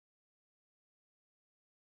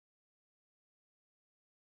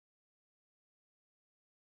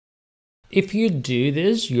If you do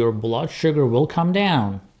this, your blood sugar will come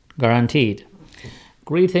down, guaranteed.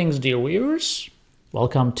 Greetings, dear viewers.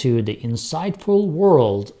 Welcome to the insightful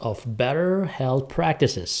world of better health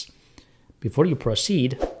practices. Before you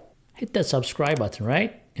proceed, hit that subscribe button,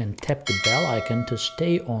 right? And tap the bell icon to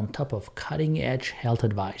stay on top of cutting-edge health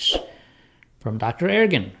advice. From Dr.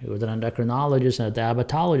 Ergin, who is an endocrinologist and a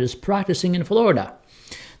diabetologist practicing in Florida.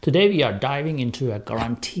 Today we are diving into a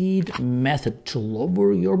guaranteed method to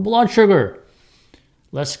lower your blood sugar.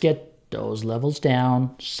 Let's get those levels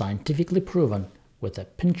down, scientifically proven, with a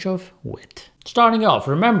pinch of wit. Starting off,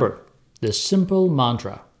 remember this simple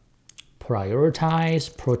mantra.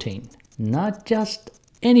 Prioritize protein. Not just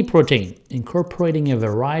any protein. Incorporating a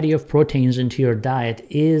variety of proteins into your diet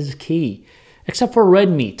is key, except for red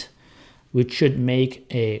meat, which should make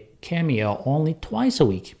a cameo only twice a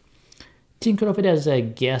week. Think of it as a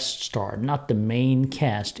guest star, not the main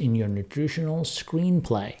cast in your nutritional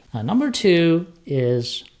screenplay. Number 2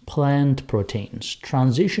 is plant proteins,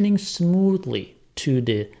 transitioning smoothly to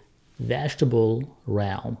the vegetable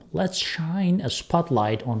realm. Let's shine a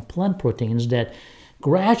spotlight on plant proteins that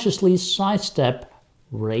graciously sidestep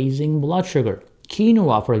raising blood sugar.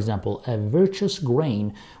 Quinoa, for example, a virtuous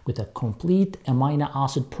grain with a complete amino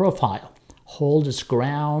acid profile, holds its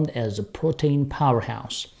ground as a protein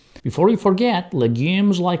powerhouse. Before you forget,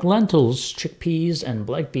 legumes like lentils, chickpeas, and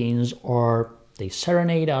black beans they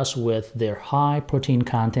serenade us with their high protein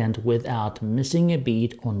content without missing a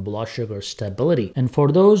beat on blood sugar stability. And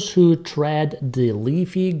for those who tread the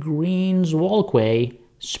leafy greens walkway,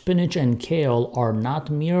 spinach and kale are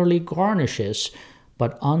not merely garnishes,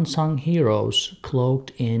 but unsung heroes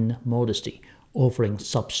cloaked in modesty, offering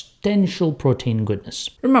substantial protein goodness.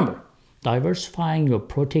 Remember, diversifying your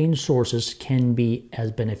protein sources can be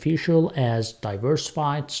as beneficial as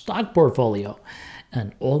diversified stock portfolio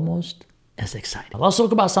and almost as exciting. Let's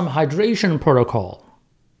talk about some hydration protocol.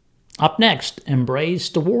 Up next, embrace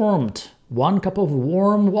the warmth. 1 cup of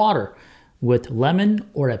warm water with lemon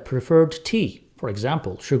or a preferred tea. For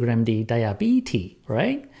example, SugarMD diabetes,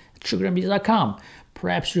 right? SugarMD.com.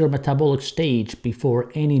 Perhaps your metabolic stage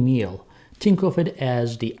before any meal. Think of it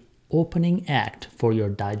as the opening act for your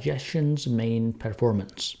digestion's main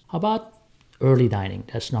performance. How about early dining?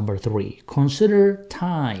 That's number 3. Consider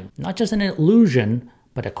time, not just an illusion,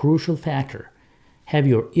 but a crucial factor. Have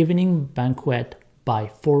your evening banquet by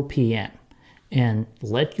 4 p.m. and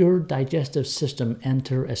let your digestive system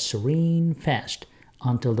enter a serene fast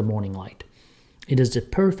until the morning light. It is the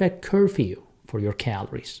perfect curfew for your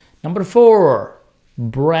calories. Number 4,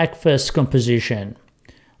 breakfast composition.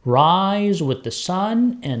 Rise with the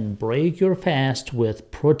sun and break your fast with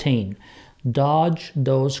protein. Dodge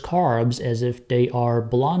those carbs as if they are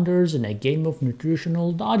blunders in a game of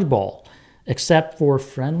nutritional dodgeball. Except for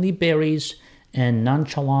friendly berries and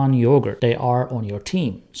nonchalant yogurt, they are on your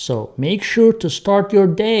team. So make sure to start your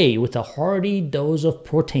day with a hearty dose of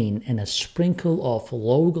protein and a sprinkle of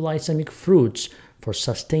low glycemic fruits for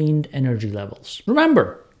sustained energy levels.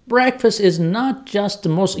 Remember, breakfast is not just the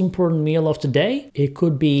most important meal of the day. It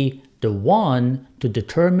could be the one to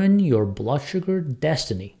determine your blood sugar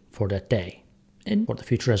destiny for that day and for the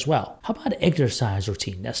future as well. How about exercise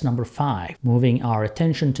routine? That's number 5. Moving our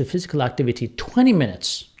attention to physical activity 20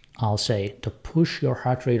 minutes, I'll say, to push your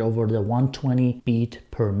heart rate over the 120 beat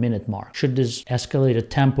per minute mark. Should this escalated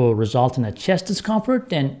tempo result in a chest discomfort,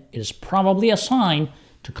 then it is probably a sign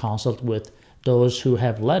to consult with those who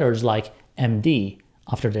have letters like MD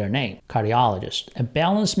after their name, cardiologist. A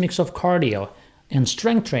balanced mix of cardio and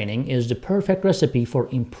strength training is the perfect recipe for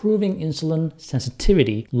improving insulin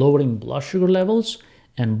sensitivity, lowering blood sugar levels,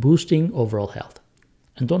 and boosting overall health.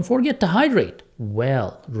 And don't forget to hydrate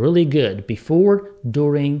well, really good, before,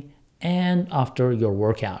 during, and after your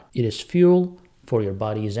workout. It is fuel for your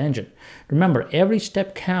body's engine. Remember, every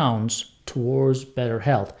step counts towards better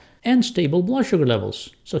health and stable blood sugar levels.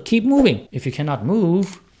 So keep moving. If you cannot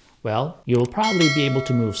move, well, you'll probably be able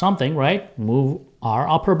to move something, right? Move our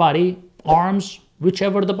upper body, arms,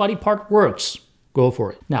 whichever the body part works. Go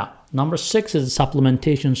for it. Now, number 6 is the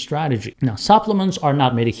supplementation strategy. Now, supplements are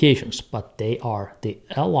not medications, but they are the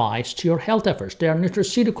allies to your health efforts. They are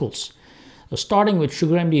nutraceuticals. So starting with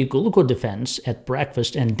SugarMD glucodefense at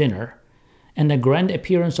breakfast and dinner, and the grand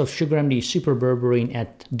appearance of SugarMD super berberine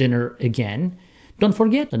at dinner again. Don't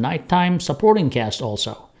forget the nighttime supporting cast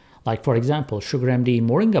also. Like, for example, SugarMD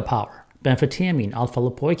Moringa Power, benfotiamine,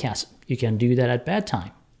 alpha-lipoic acid. You can do that at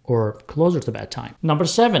bedtime or closer to bedtime. Number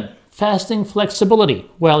 7, fasting flexibility.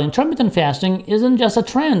 Well, intermittent fasting isn't just a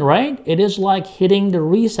trend, right? It is like hitting the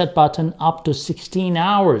reset button up to 16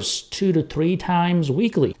 hours, 2 to 3 times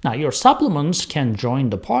weekly. Now, your supplements can join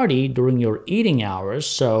the party during your eating hours,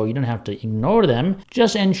 so you don't have to ignore them.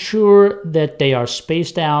 Just ensure that they are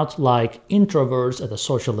spaced out like introverts at a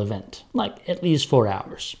social event, like at least 4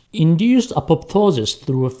 hours. Induced apoptosis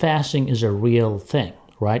through fasting is a real thing,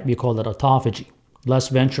 right? We call that autophagy. Let's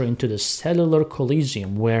venture into the cellular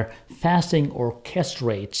coliseum where fasting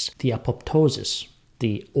orchestrates the apoptosis,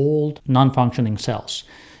 the old non-functioning cells,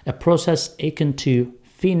 a process akin to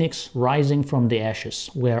phoenix rising from the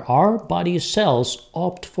ashes, where our body's cells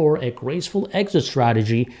opt for a graceful exit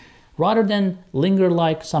strategy rather than linger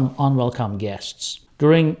like some unwelcome guests.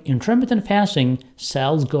 During intermittent fasting,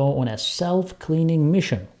 cells go on a self-cleaning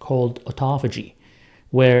mission called autophagy,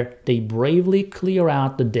 where they bravely clear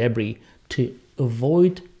out the debris to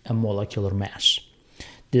avoid a molecular mass.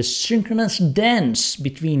 This synchronous dance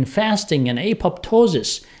between fasting and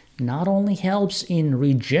apoptosis not only helps in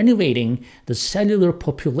regenerating the cellular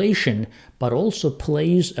population, but also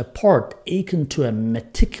plays a part akin to a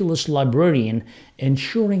meticulous librarian,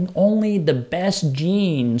 ensuring only the best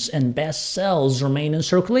genes and best cells remain in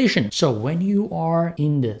circulation. So when you are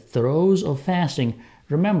in the throes of fasting,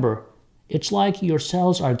 remember, it's like your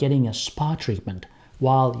cells are getting a spa treatment,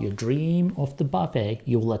 while you dream of the buffet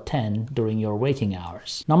you will attend during your waking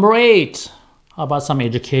hours. Number 8, how about some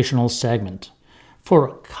educational segment?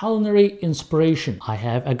 For culinary inspiration, I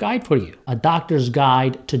have a guide for you. A doctor's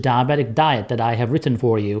guide to diabetic diet that I have written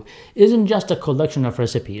for you isn't just a collection of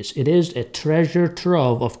recipes. It is a treasure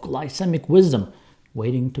trove of glycemic wisdom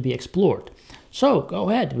waiting to be explored. So go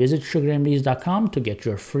ahead, visit sugarmds.com to get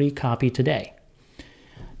your free copy today.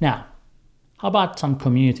 Now, how about some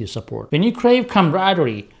community support? When you crave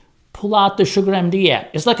camaraderie, pull out the SugarMD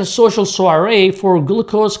app. It's like a social soiree for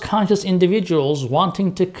glucose-conscious individuals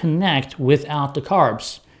wanting to connect without the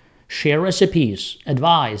carbs. Share recipes,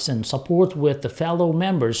 advice, and support with the fellow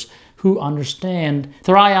members who understand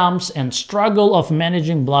triumphs and struggle of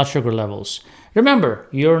managing blood sugar levels. Remember,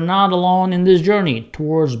 you're not alone in this journey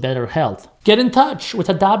towards better health. Get in touch with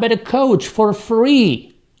a diabetic coach for free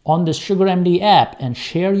on the SugarMD app and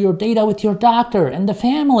share your data with your doctor and the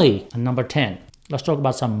family. And number 10, let's talk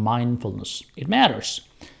about some mindfulness. It matters.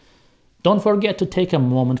 Don't forget to take a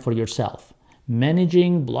moment for yourself.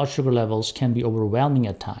 Managing blood sugar levels can be overwhelming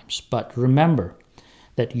at times, but remember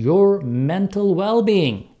that your mental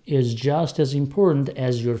well-being is just as important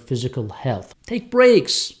as your physical health. Take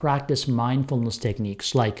breaks. Practice mindfulness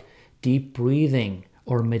techniques like deep breathing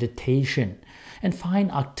or meditation, and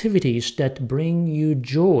find activities that bring you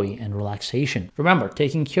joy and relaxation. Remember,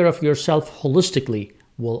 taking care of yourself holistically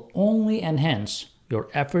will only enhance your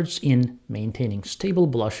efforts in maintaining stable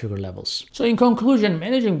blood sugar levels. So in conclusion,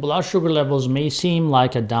 managing blood sugar levels may seem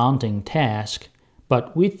like a daunting task,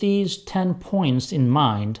 but with these 10 points in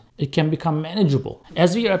mind, it can become manageable.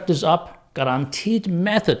 As we wrap this up, guaranteed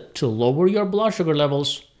method to lower your blood sugar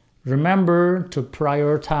levels, remember to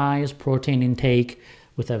prioritize protein intake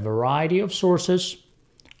with a variety of sources,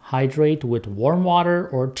 hydrate with warm water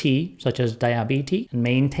or tea, such as diabetes, and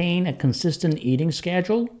maintain a consistent eating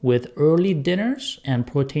schedule with early dinners and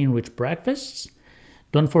protein-rich breakfasts.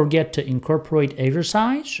 Don't forget to incorporate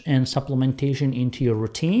exercise and supplementation into your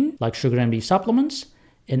routine, like SugarMD supplements,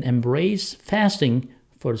 and embrace fasting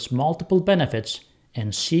for its multiple benefits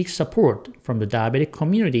and seek support from the diabetic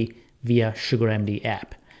community via SugarMD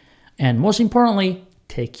app. And most importantly,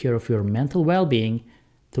 take care of your mental well-being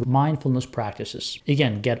through mindfulness practices.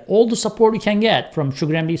 Again, get all the support you can get from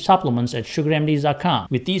SugarMD supplements at sugarmds.com.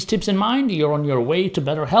 With these tips in mind, you're on your way to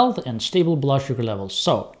better health and stable blood sugar levels.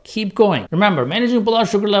 So keep going. Remember, managing blood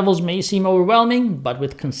sugar levels may seem overwhelming, but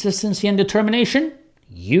with consistency and determination,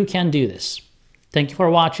 you can do this. Thank you for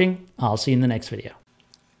watching. I'll see you in the next video.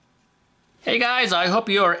 Hey guys, I hope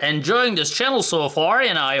you're enjoying this channel so far,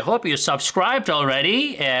 and I hope you subscribed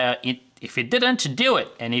already. If you didn't, do it.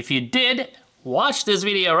 And if you did, watch this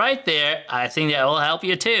video right there. I think that will help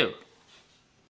you too.